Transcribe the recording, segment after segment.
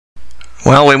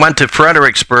Well, we went to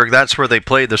Fredericksburg. That's where they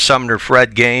played the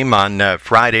Sumner-Fred game on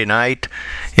Friday night.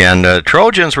 And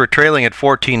Trojans were trailing at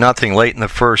 14-0 late in the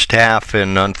first half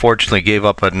and unfortunately gave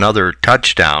up another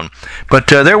touchdown. But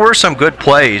there were some good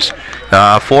plays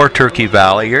for Turkey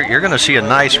Valley. You're going to see a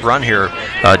nice run here.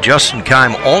 Justin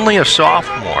Keim, only a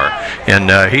sophomore,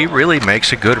 and he really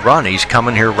makes a good run. He's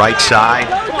coming here right side.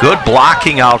 Good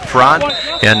blocking out front,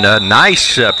 and a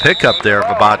nice pickup there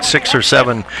of about 6 or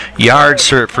 7 yards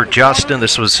for Justin.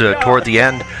 This was toward the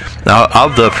end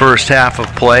of the first half of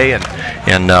play,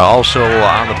 and also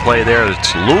on the play there,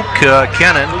 it's Luke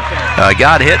Kennan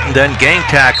got hit and then gang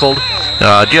tackled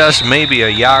just maybe a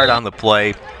yard on the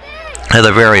play at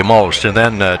the very most, and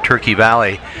then Turkey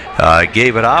Valley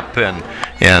gave it up, and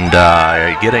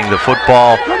getting the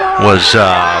football was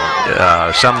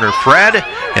Sumner-Fred,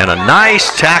 and a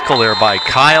nice tackle there by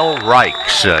Kyle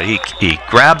Reichs. He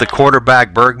grabbed the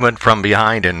quarterback Bergman from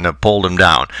behind and pulled him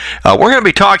down. We're going to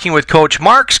be talking with Coach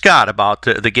Mark Scott about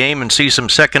the game and see some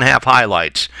second half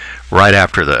highlights right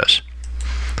after this.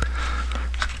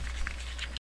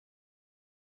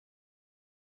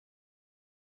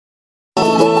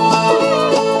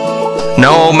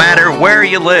 No matter where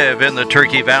you live in the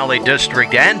Turkey Valley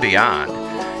District and beyond,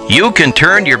 you can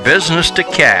turn your business to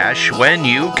cash when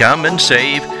you come and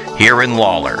save here in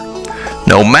Lawler.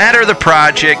 No matter the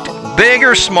project, big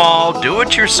or small, do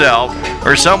it yourself,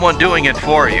 or someone doing it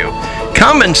for you,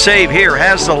 Come and Save here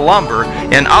has the lumber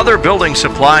and other building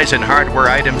supplies and hardware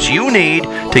items you need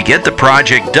to get the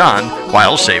project done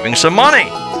while saving some money.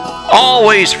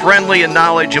 Always friendly and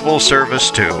knowledgeable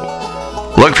service too.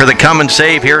 Look for the Come and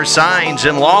Save Here signs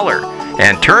in Lawler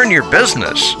and turn your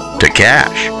business to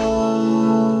cash.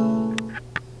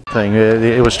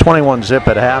 It was 21-zip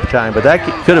at halftime, but that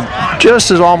could have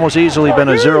just as almost easily been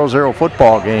a 0-0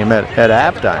 football game at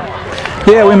halftime.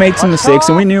 Yeah, we made some mistakes,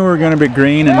 and we knew we were going to be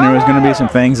green, and there was going to be some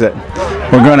things that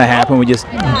were going to happen. We just,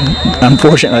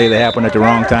 unfortunately, they happened at the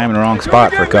wrong time and the wrong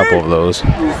spot for a couple of those.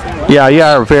 Yeah, you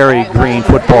are a very green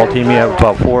football team. You have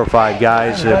about 4 or 5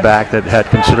 guys back that had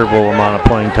considerable amount of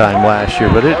playing time last year,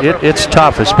 but it's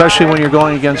tough, especially when you're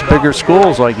going against bigger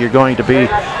schools like you're going to be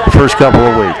the first couple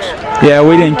of weeks. Yeah,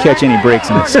 we didn't catch any breaks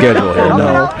in the schedule here.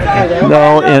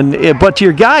 No, but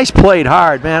your guys played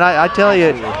hard, man. I tell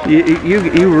you,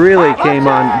 you really came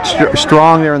on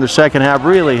strong there in the second half,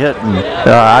 really hitting.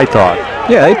 I thought.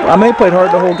 Yeah, they played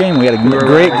hard the whole game. We had a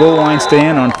great goal line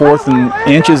stand on 4th and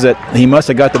inches that he must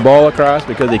have got the ball across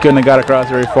because he couldn't have got across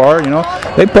very far. You know,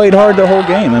 they played hard the whole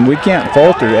game, and we can't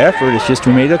fault their effort. It's just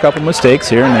we made a couple mistakes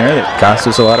here and there that cost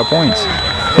us a lot of points.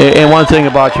 And one thing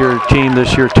about your team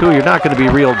this year, too, you're not going to be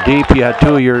real deep. You had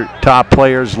 2 of your top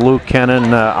players, Luke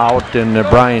Kennan out and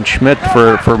Brian Schmidt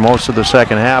for most of the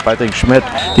second half. I think Schmidt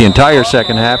the entire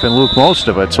second half and Luke most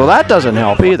of it. So that doesn't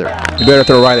help either. You better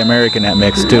throw Riley Merrick in that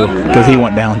mix, too, because he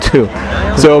went down, too.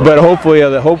 So, but hopefully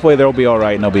they'll be all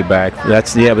right and they'll be back.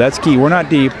 That's key. We're not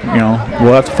deep. You know,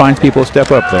 we'll have to find people to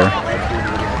step up there.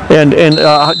 And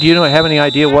do you have any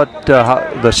idea what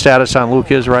the status on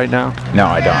Luke is right now? No,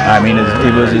 I don't. I mean,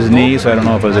 it was his knee, so I don't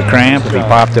know if it was a cramp, if he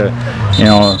popped a,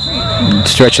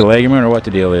 stretch a ligament, or what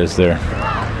the deal is there.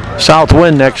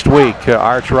 Southwind next week,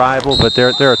 arch rival, but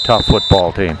they're a tough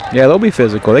football team. Yeah, they'll be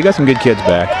physical. They got some good kids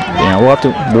back.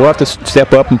 We'll have to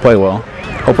step up and play well.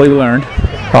 Hopefully we learned.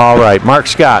 All right, Mark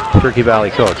Scott, Turkey Valley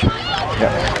coach.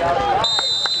 Yeah.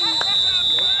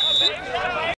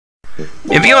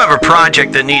 If you have a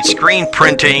project that needs screen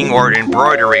printing or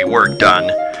embroidery work done,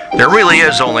 there really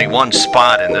is only one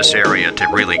spot in this area to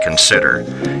really consider,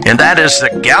 and that is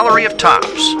the Gallery of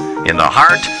Tops in the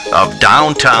heart of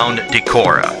downtown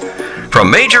Decorah.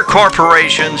 From major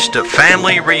corporations to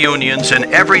family reunions and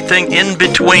everything in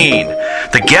between,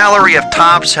 the Gallery of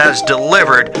Tops has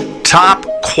delivered top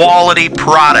quality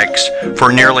products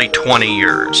for nearly 20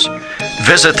 years.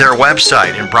 Visit their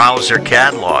website and browse their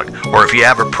catalog, or if you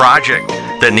have a project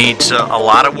that needs a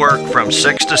lot of work from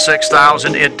 $6,000 to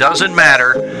 $6,000, it doesn't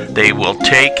matter. They will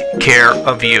take care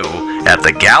of you at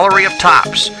the Gallery of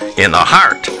Tops in the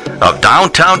heart of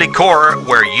downtown Decorah,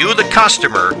 where you, the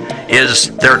customer,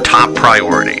 is their top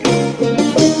priority.